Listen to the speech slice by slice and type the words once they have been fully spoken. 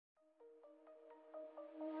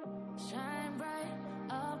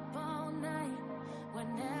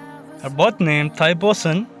Her birth name Thea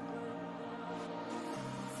Booysen,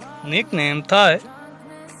 nickname Thea.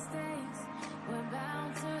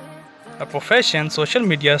 Her profession social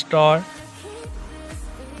media star.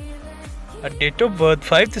 Her date of birth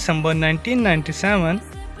 5 December 1997.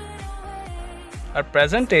 Her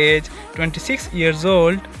present age 26 years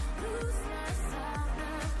old.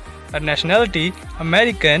 Her nationality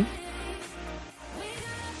American.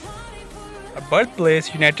 Her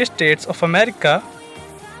birthplace United States of America.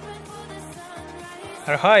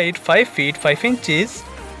 Her height 5 feet 5 inches.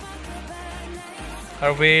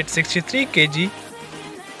 Her weight 63 kg.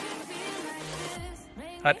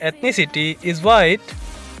 Her ethnicity is white.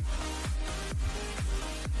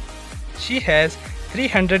 She has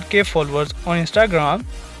 300k followers on Instagram.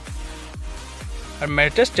 Her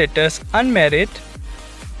marital status unmarried.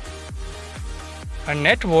 Her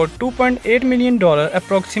net worth $2.8 million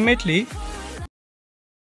approximately.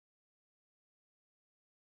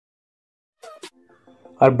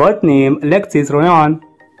 Her birth name Alexis.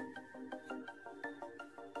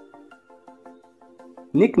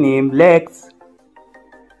 Nickname Lex.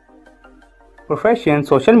 Profession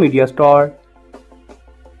social media star.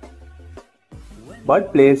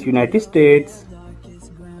 Birthplace United States.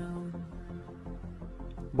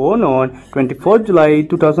 Born on 24 July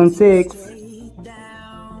 2006.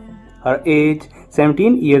 Her age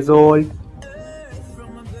 17 years old.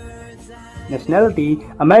 Nationality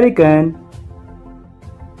American.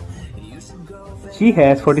 She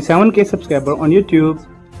has 47k subscribers on YouTube.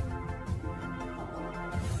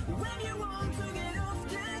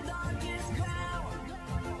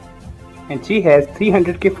 And she has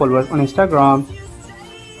 300k followers on Instagram.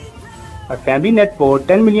 Her family net worth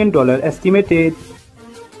 $10 million estimated.